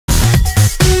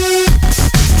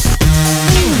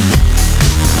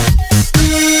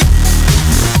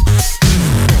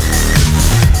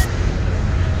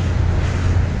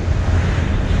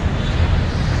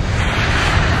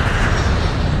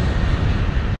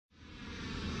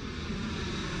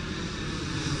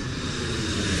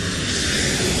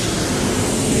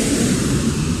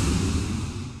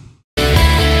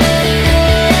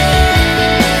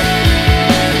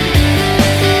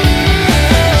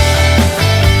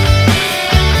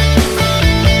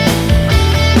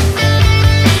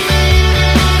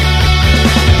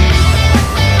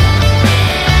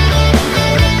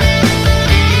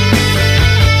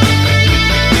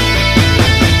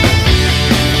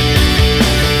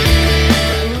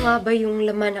ba yung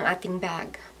laman ng ating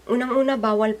bag? Unang-una,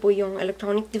 bawal po yung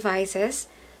electronic devices,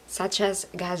 such as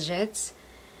gadgets,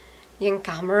 yung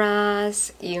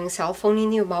cameras, yung cellphone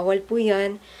ninyo, bawal po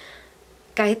yan.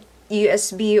 Kahit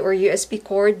USB or USB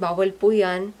cord, bawal po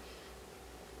yan.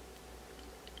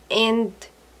 And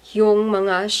yung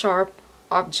mga sharp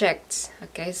objects,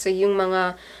 okay? So, yung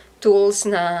mga tools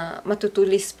na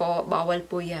matutulis po, bawal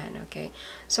po yan, okay?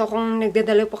 So, kung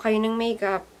nagdadala po kayo ng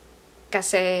makeup,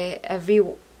 kasi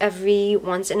every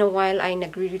once in a while ay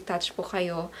nagre-retouch po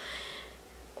kayo,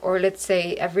 or let's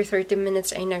say every 30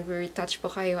 minutes ay nagre-retouch po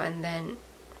kayo, and then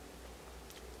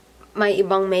may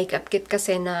ibang makeup kit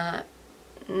kasi na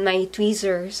may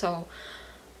tweezer, so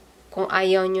kung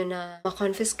ayaw nyo na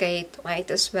ma-confiscate, might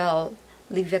as well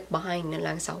leave it behind na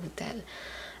lang sa hotel.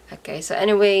 Okay, so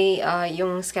anyway,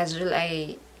 yung schedule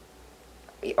ay,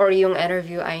 or yung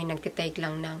interview ay nagtitake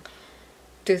lang ng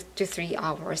 2 to 3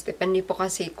 hours. Depende po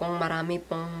kasi kung marami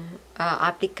pong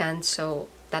applicants,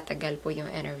 so tatagal po yung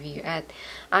interview. At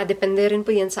depende rin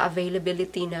po yan sa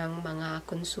availability ng mga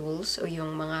consuls o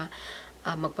yung mga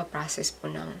magpa-process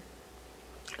po ng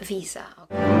visa.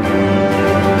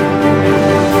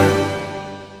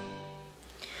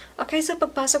 Okay, so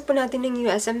pagpasok po natin ng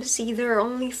US Embassy, there are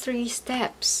only 3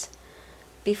 steps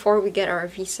before we get our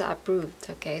visa approved.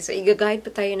 Okay, so i-guide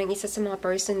po tayo ng isa sa mga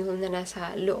personnel na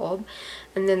nasa loob,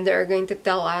 and then they're going to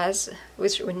tell us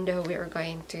which window we are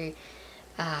going to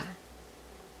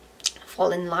fall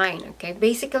in line. Okay,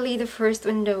 basically the first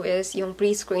window is yung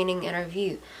pre-screening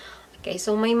interview. Okay,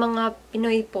 so may mga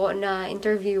Pinoy po na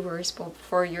interviewers po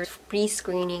for your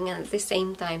pre-screening, and at the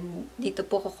same time, dito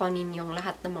po kukunin yung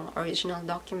lahat ng mga original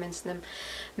documents na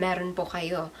meron po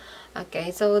kayo. Okay,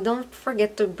 so don't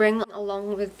forget to bring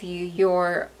along with you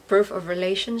your proof of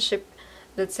relationship.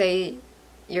 Let's say,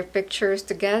 your pictures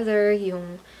together,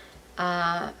 yung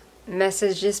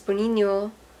messages po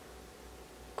ninyo.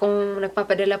 Kung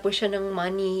nagpapadala po siya ng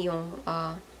money, yung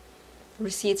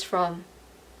receipts from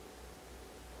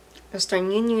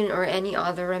Western Union or any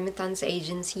other remittance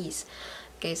agencies.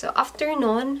 Okay, so after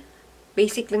nun,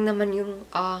 basic lang naman yung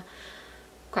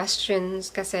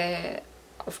questions kasi,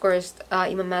 of course,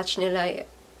 ima-match nila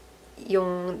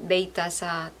yung data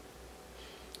sa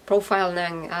profile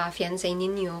ng fiancé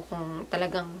ninyo, kung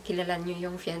talagang kilala nyo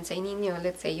yung fiancé ninyo.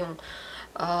 Let's say, yung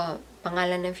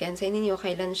pangalan ng fiancé ninyo,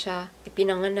 kailan siya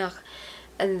ipinanganak,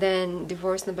 and then,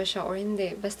 divorce na ba siya or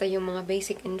hindi. Basta yung mga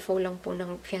basic info lang po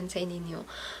ng fiancé ninyo.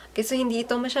 Okay, so hindi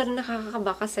ito masyadong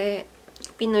nakakakaba kasi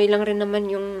Pinoy lang rin naman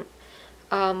yung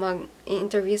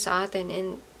mag-interview sa atin. And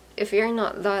if you're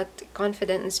not that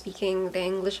confident in speaking the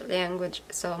English language,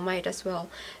 so might as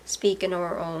well speak in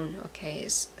our own, okay?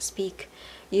 Speak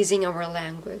using our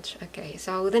language, okay?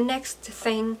 So, the next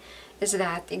thing is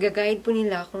that, i-guide po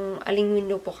nila kung aling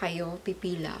window po kayo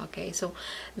pipila, okay? So,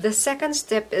 the second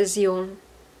step is yung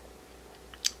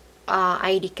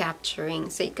ID capturing.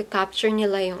 So, i-capture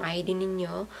nila yung ID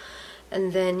ninyo,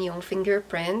 and then yung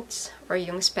fingerprints or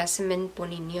yung specimen po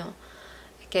ninyo.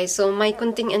 Okay, so may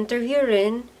kunting interview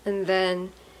rin, and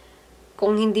then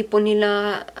kung hindi po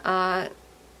nila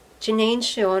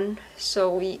change yun,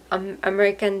 so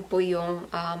American po yung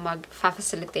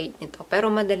mag-facilitate nito. Pero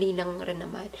madali lang rin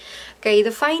naman. Okay,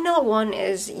 the final one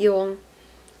is yung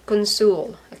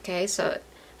consul. Okay, so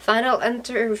final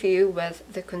interview with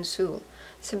the consul.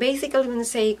 So basically, when we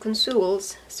say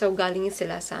consuls, so galing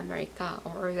sila sa Amerika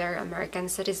or they're American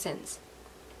citizens.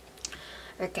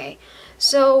 Okay.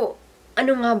 So,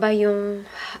 ano nga ba yung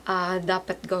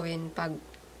dapat gawin pag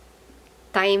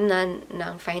time na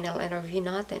ng final interview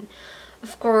natin?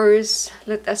 Of course,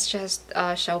 let us just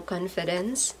show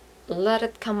confidence. Let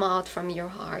it come out from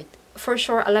your heart. For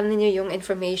sure, alam niyo yung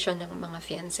information ng mga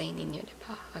fiancé ninyo, di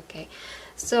ba? Okay.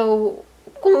 So,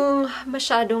 kung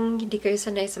masyadong hindi kayo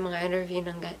sanay sa mga interview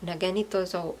na ganito,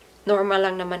 so normal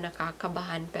lang naman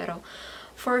nakakabahan, pero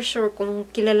for sure, kung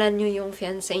kilala nyo yung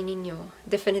fiancé ninyo,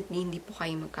 definitely hindi po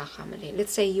kayo magkakamali.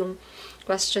 Let's say yung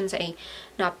questions ay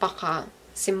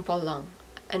napaka-simple lang.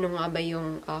 Ano nga ba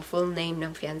yung full name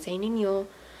ng fiancé ninyo?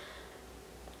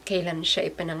 Kailan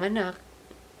siya ipinanganak?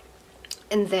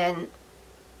 And then,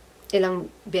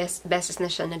 ilang beses na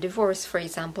siya na-divorce. For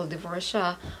example, divorce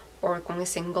siya, or kung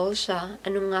single siya,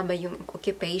 ano nga ba yung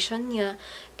occupation niya,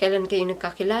 kailan kayo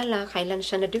nagkakilala, kailan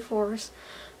siya na-divorce,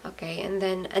 okay, and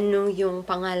then ano yung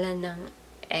pangalan ng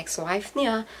ex-wife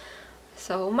niya.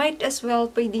 So, might as well,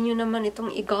 pwede nyo naman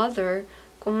itong i-gather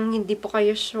kung hindi po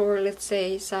kayo sure, let's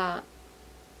say, sa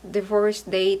divorce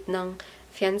date ng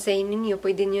fiancé ninyo,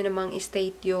 pwede nyo namang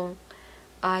i-state yung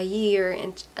year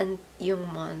and yung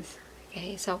month.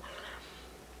 Okay, so,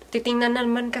 titingnan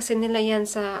naman kasi nila yan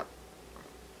sa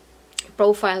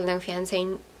profile ng fiancé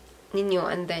ninyo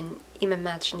and then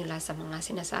i-match nila sa mga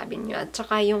sinasabi niyo. At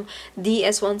saka yung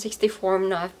DS-160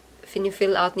 form na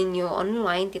fini-fill out ninyo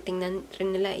online, titingnan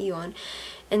rin nila iyon.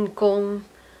 And kung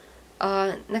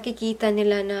nakikita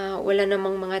nila na wala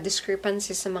namang mga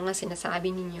discrepancies sa mga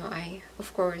sinasabi ninyo, ay, of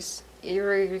course,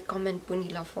 i-recommend po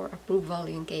nila for approval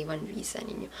yung K1 visa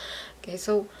ninyo. Okay,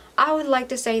 so I would like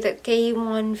to say that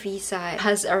K1 visa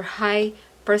has a high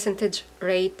percentage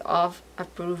rate of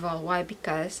approval. Why?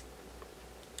 Because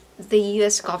the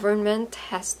US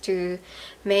government has to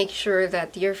make sure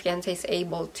that your fiancé is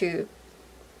able to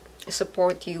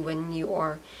support you when you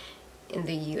are in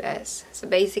the US. So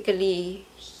basically,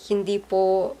 hindi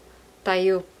po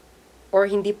kayo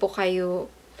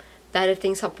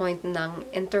dadating sa point ng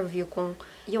interview kung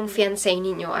yung fiancé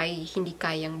ninyo ay hindi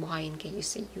kayang buhayin kayo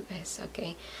sa US,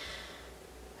 okay?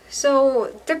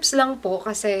 So, tips lang po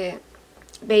kasi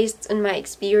based on my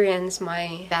experience,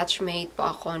 my batchmate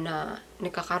po ako na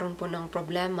nagkakaroon po ng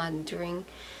problema during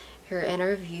her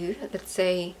interview. Let's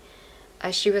say,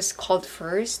 she was called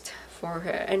first for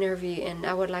her interview and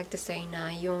I would like to say na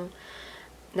yung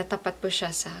natapat po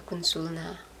siya sa consul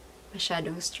na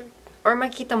masyadong strict. Or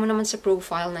makita mo naman sa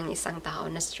profile ng isang tao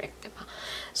na strict, diba?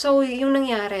 So, yung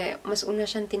nangyari, mas una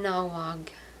siyang tinawag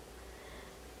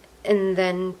and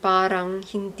then parang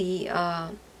hindi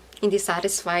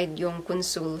satisfied yung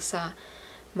consul sa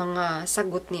mga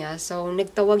sagot niya. So,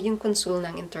 nagtawag yung consul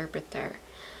ng interpreter.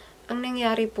 Ang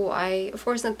nangyari po ay, of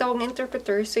course, nagtawag ng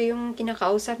interpreter, so yung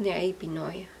kinakausap niya ay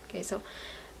Pinoy. Okay, so,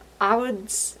 I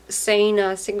would say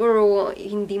na siguro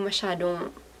hindi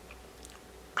masyadong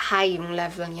high yung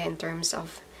level niya in terms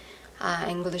of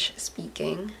English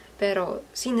speaking. Pero,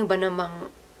 sino ba namang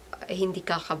hindi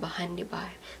kakabahan, di ba?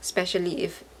 Especially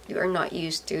if you are not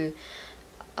used to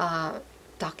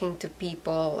talking to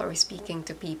people or speaking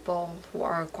to people who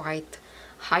are quite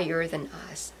higher than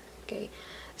us. Okay?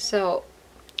 So,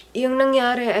 yung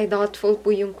nangyari ay doubtful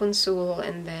po yung consul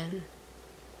and then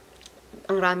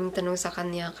ang raming tanong sa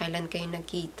kanya, kailan kayo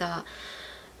nagkita,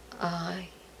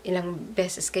 ilang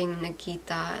beses kayo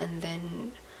nagkita, and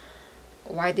then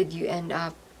why did you end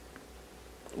up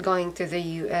going to the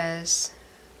US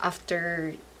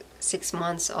after 6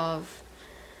 months of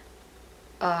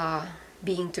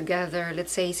being together.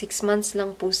 Let's say 6 months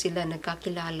lang po sila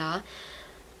nagkakilala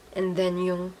and then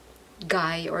yung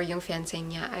guy or yung fiancé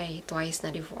niya ay twice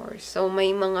na divorce. So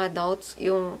may mga doubts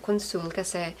yung consul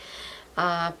kasi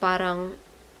parang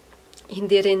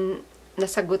hindi rin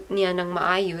nasagot niya ng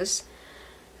maayos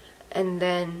and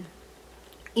then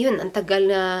yun, ang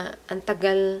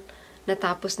tagal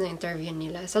natapos na interview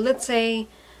nila. So let's say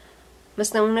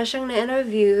mas nauna siyang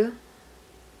na-interview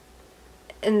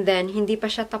and then, hindi pa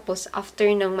siya tapos after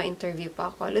nang ma-interview pa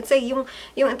ako. Let's say, yung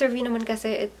interview naman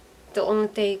kasi, it will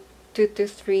only take 2 to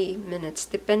 3 minutes,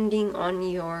 depending on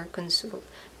your consul.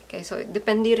 Okay, so,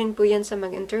 depende rin po yan sa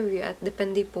mag-interview at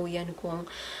depende po yan kung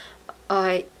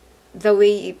the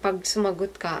way pag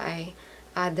sumagot ka ay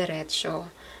diretso.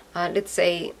 Let's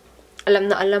say, alam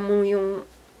mo yung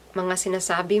mga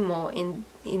sinasabi mo and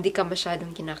hindi ka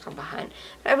masyadong kinakabahan.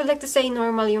 But I would like to say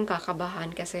normal yung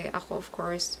kakabahan kasi ako, of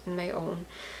course, in my own,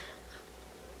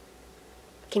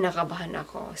 kinakabahan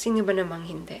ako. Sino ba namang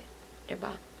hindi?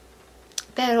 Diba?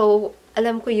 Pero,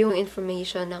 alam ko yung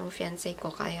information ng fiancé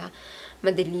ko kaya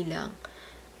madali lang.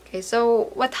 Okay,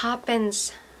 so, what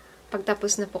happens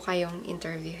pagtapos na po kayong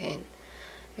interviewin?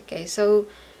 Okay, so,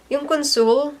 yung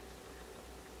consul,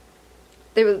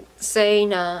 they will say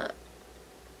na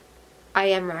I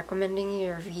am recommending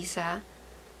your visa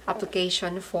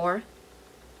application for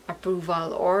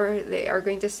approval, or they are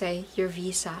going to say your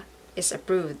visa is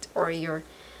approved or your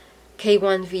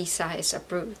K1 visa is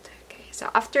approved. Okay, so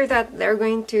after that, they're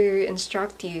going to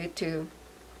instruct you to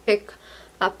pick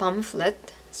a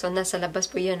pamphlet. So nasa labas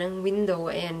po yan ng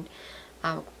window and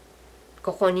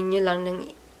kukunin nyo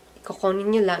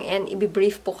lang and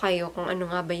i-brief po kayo kung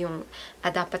ano nga ba yung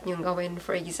dapat nyong gawin.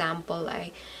 For example,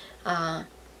 ay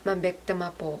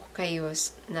mabiktima po kayo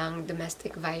ng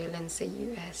domestic violence sa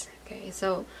US. Okay,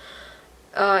 so,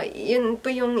 yun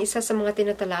po yung isa sa mga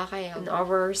tinatalakay in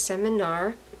our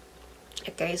seminar.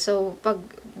 Okay, so, pag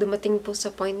dumating po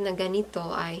sa point na ganito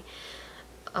ay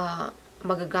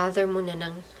magagather muna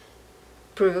ng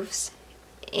proofs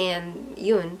and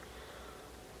yun,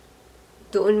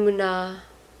 doon mo na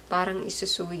parang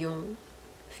isusu yung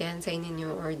fiancé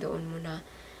ninyo or doon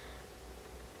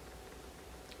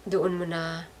mo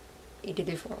na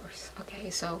i-divorce. Okay,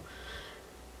 so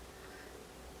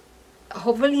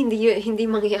hopefully hindi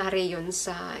mangyayari yun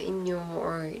sa inyo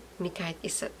or ni kahit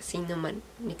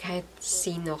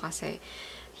sino kasi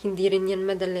hindi rin yan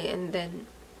madali and then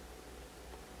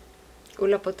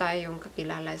wala po tayong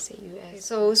kakilala sa US.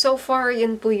 So far,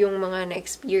 yun po yung mga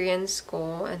na-experience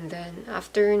ko. And then,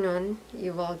 after nun,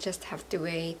 you will just have to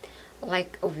wait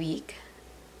like a week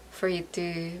for you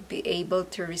to be able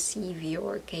to receive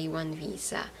your K1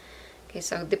 visa. Okay,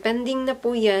 so depending na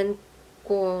po yan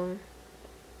kung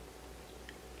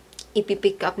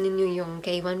ipipick up ninyo yung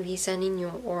K1 visa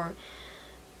ninyo or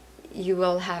you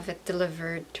will have it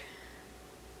delivered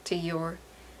to your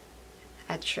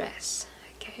address.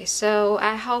 Okay, so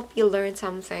I hope you learned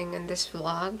something in this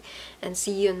vlog and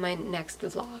see you in my next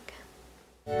vlog.